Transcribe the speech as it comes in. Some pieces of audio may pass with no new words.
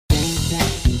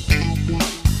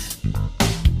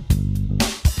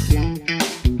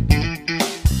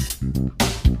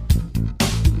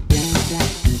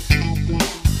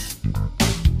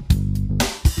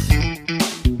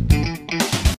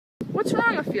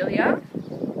Ophelia? I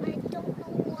don't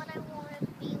know what I want to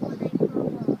be when I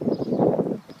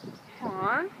grow up.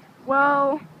 Huh?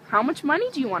 Well, how much money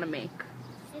do you want to make?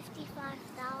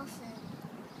 55,000.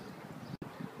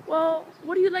 Well,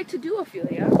 what do you like to do,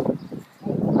 Ophelia? I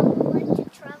would like to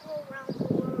travel around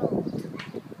the world.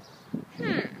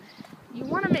 You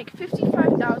want to make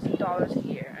 $55,000 a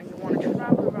year and you want to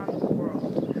travel around the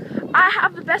world. I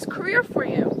have the best career for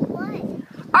you. What?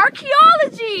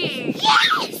 Archaeology!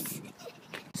 Yes!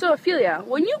 So, Ophelia,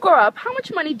 when you grow up, how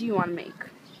much money do you want to make?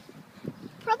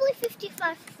 Probably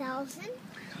 55,000.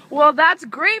 Well, that's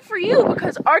great for you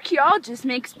because archaeologists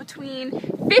makes between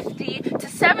 $50,000 to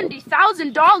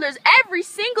 $70,000 every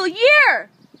single year.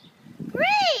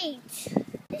 Great!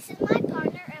 This is my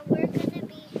partner and we're going to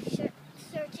be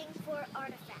searching for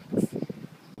artifacts.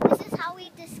 This is how we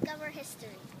discover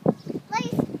history.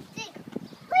 Please dig!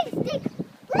 Please dig!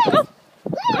 Please! Go!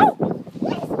 Please!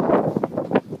 Please!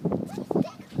 Please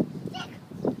dig! Dig!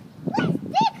 Please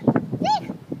dig! Dig!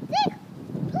 Dig!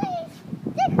 Please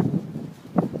dig!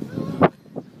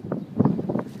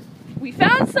 We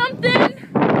found something!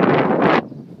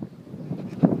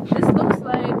 This looks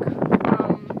like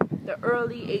the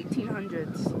early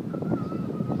 1800s.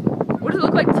 What does it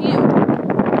look like to you?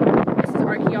 This is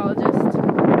archaeologist.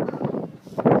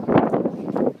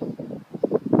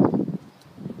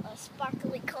 A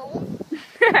sparkly comb.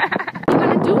 What are you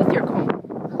going to do with your comb? I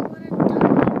want to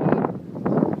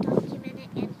document it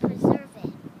and preserve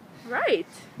it. Right.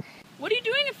 What are you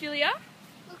doing, Ophelia?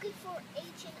 Looking for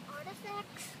ancient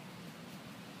artifacts.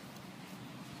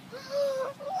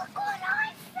 Look what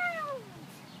I found!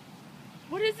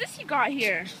 What is this you got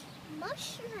here?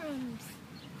 Mushrooms.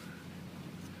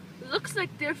 Looks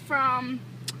like they're from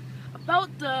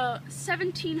about the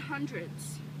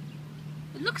 1700s.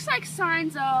 It looks like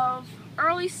signs of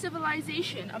early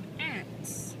civilization of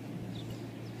ants.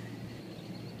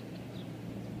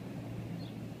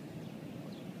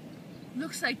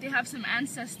 Looks like they have some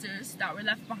ancestors that were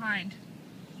left behind.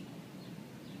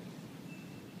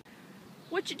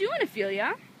 What you doing,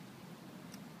 Ophelia?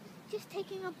 Just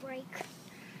taking a break.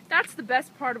 That's the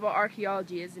best part about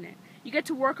archaeology, isn't it? You get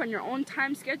to work on your own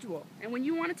time schedule. And when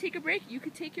you want to take a break, you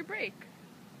can take your break.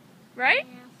 Right?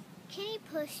 Yeah. Can you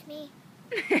push me?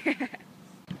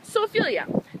 So, Ophelia,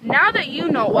 now that you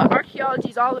know what archaeology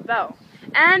is all about,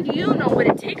 and you know what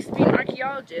it takes to be an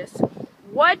archaeologist,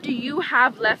 what do you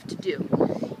have left to do?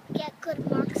 Get good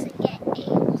marks and get A+.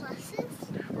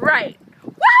 Right.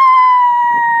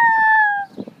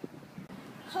 Woo!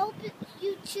 Hope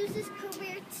you choose this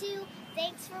career too.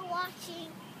 Thanks for watching.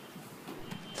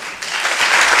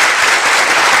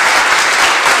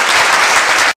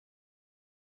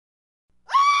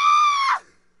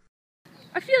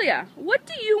 Ophelia, what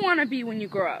do you want to be when you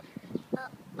grow up?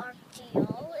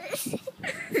 Archaeologist.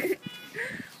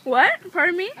 What?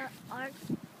 Pardon me?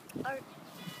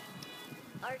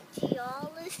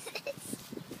 Archaeologist.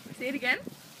 Say it again.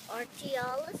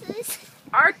 Archaeologist.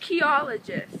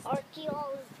 Archaeologist.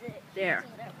 Archaeologist. There.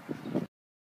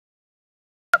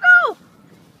 Go!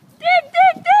 Dig,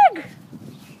 dig, dig!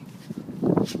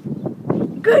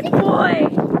 Good boy!